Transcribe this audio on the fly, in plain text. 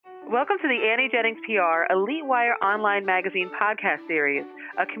Welcome to the Annie Jennings PR Elite Wire Online Magazine podcast series,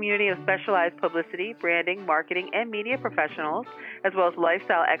 a community of specialized publicity, branding, marketing, and media professionals, as well as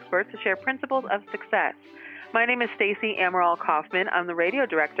lifestyle experts to share principles of success. My name is Stacey Amaral Kaufman. I'm the radio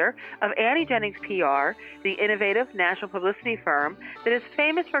director of Annie Jennings PR, the innovative national publicity firm that is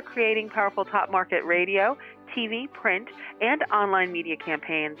famous for creating powerful top market radio, TV, print, and online media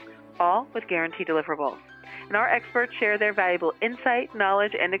campaigns, all with guaranteed deliverables. And our experts share their valuable insight,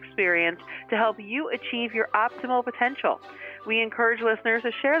 knowledge, and experience to help you achieve your optimal potential. We encourage listeners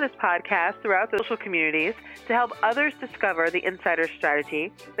to share this podcast throughout the social communities to help others discover the insider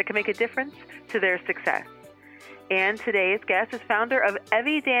strategy that can make a difference to their success. And today's guest is founder of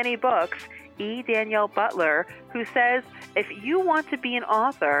Evie Danny Books, E. Danielle Butler, who says, if you want to be an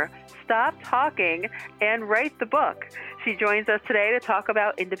author, stop talking and write the book. She joins us today to talk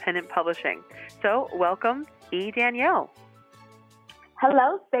about independent publishing. So welcome, E. Danielle.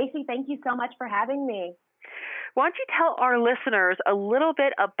 Hello, Stacey. Thank you so much for having me. Why don't you tell our listeners a little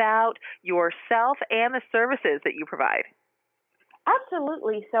bit about yourself and the services that you provide?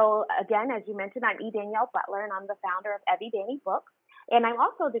 Absolutely. So again, as you mentioned, I'm E. Danielle Butler, and I'm the founder of Evie Danny Books. And I'm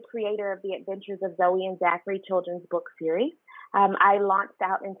also the creator of the Adventures of Zoe and Zachary children's book series. I launched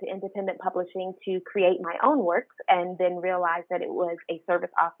out into independent publishing to create my own works and then realized that it was a service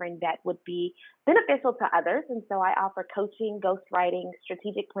offering that would be beneficial to others. And so I offer coaching, ghostwriting,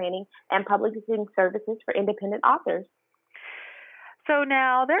 strategic planning, and publishing services for independent authors. So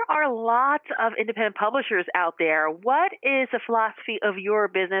now there are lots of independent publishers out there. What is the philosophy of your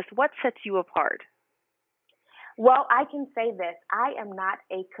business? What sets you apart? Well, I can say this. I am not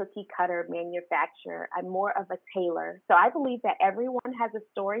a cookie cutter manufacturer. I'm more of a tailor. So I believe that everyone has a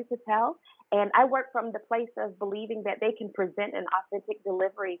story to tell. And I work from the place of believing that they can present an authentic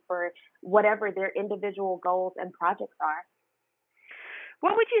delivery for whatever their individual goals and projects are.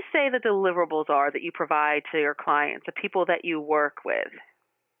 What would you say the deliverables are that you provide to your clients, the people that you work with?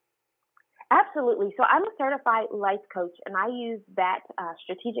 Absolutely. So I'm a certified life coach, and I use that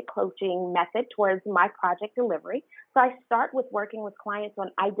strategic coaching method towards my project delivery. So I start with working with clients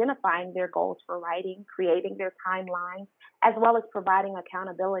on identifying their goals for writing, creating their timelines, as well as providing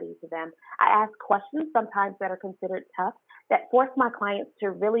accountability to them. I ask questions sometimes that are considered tough that force my clients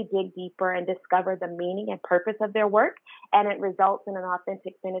to really dig deeper and discover the meaning and purpose of their work, and it results in an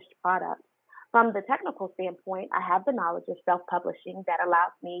authentic finished product. From the technical standpoint, I have the knowledge of self-publishing that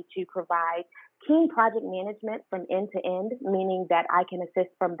allows me to provide keen project management from end to end, meaning that I can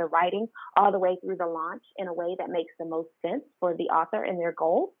assist from the writing all the way through the launch in a way that makes the most sense for the author and their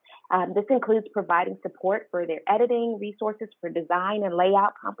goals. This includes providing support for their editing, resources for design and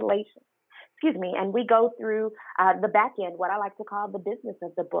layout compilation. And we go through the back end, what I like to call the business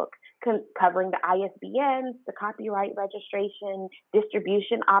of the book, covering the ISBNs, the copyright registration,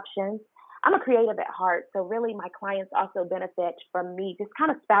 distribution options. I'm a creative at heart, so really my clients also benefit from me just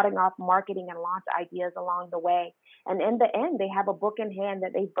kind of spouting off marketing and launch ideas along the way. And in the end, they have a book in hand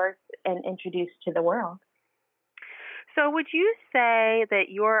that they've birthed and introduced to the world. So would you say that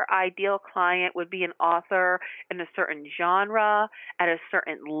your ideal client would be an author in a certain genre, at a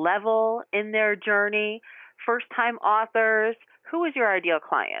certain level in their journey, first-time authors? Who is your ideal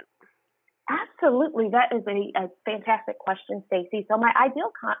client? Absolutely. That is a fantastic question, Stacey. So my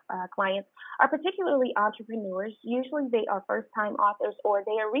ideal clients are particularly entrepreneurs. Usually they are first-time authors or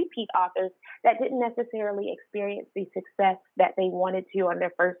they are repeat authors that didn't necessarily experience the success that they wanted to on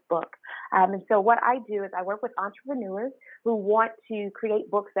their first book. And so what I do is I work with entrepreneurs who want to create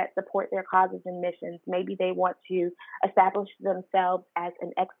books that support their causes and missions. Maybe they want to establish themselves as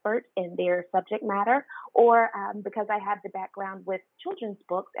an expert in their subject matter, or because I have the background with children's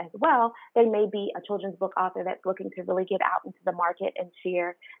books as well, they may be a children's book author that's looking to really get out into the market and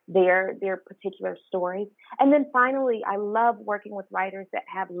share their particular stories. And then finally, I love working with writers that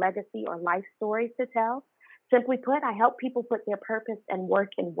have legacy or life stories to tell. Simply put, I help people put their purpose and work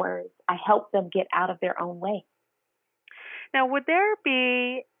in words. I help them get out of their own way. Now, would there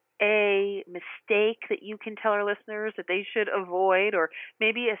be a mistake that you can tell our listeners that they should avoid, or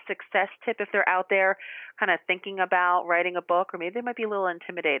maybe a success tip if they're out there kind of thinking about writing a book, or maybe they might be a little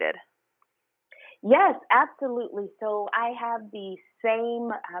intimidated? Yes, absolutely. So I have the same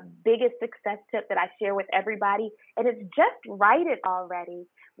biggest success tip that I share with everybody, and it's just write it already.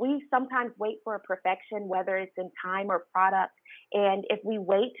 We sometimes wait for a perfection, whether it's in time or product. And if we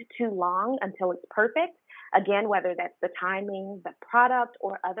wait too long until it's perfect, again, whether that's the timing, the product,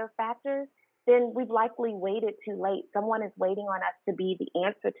 or other factors, then we've likely waited too late. Someone is waiting on us to be the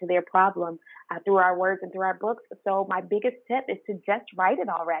answer to their problem through our words and through our books. So my biggest tip is to just write it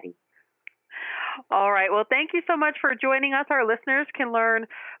already. All right. Well, thank you so much for joining us. Our listeners can learn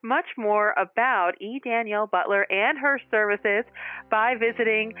much more about E. Danielle Butler and her services by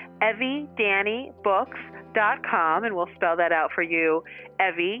visiting EvyDannyBooks.com, and we'll spell that out for you.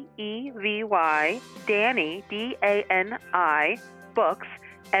 Evy, E-V-Y, Danny, D-A-N-I, Books,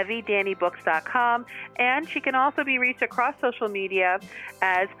 EvyDannyBooks.com, and she can also be reached across social media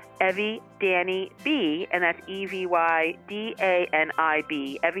as Evy Danny B, and that's E-V-Y-D-A-N-I-B,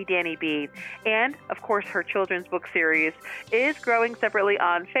 Evy Danny B. And, of course, her children's book series is growing separately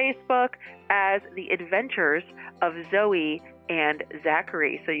on Facebook as The Adventures of Zoe and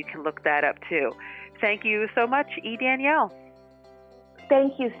Zachary, so you can look that up too. Thank you so much, E. Danielle.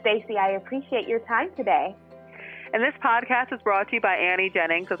 Thank you, Stacy. I appreciate your time today. And this podcast is brought to you by Annie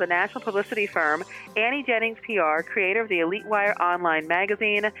Jennings of the national publicity firm Annie Jennings PR, creator of the Elite Wire online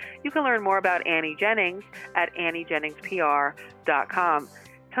magazine. You can learn more about Annie Jennings at AnnieJenningsPR.com.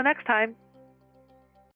 Till next time.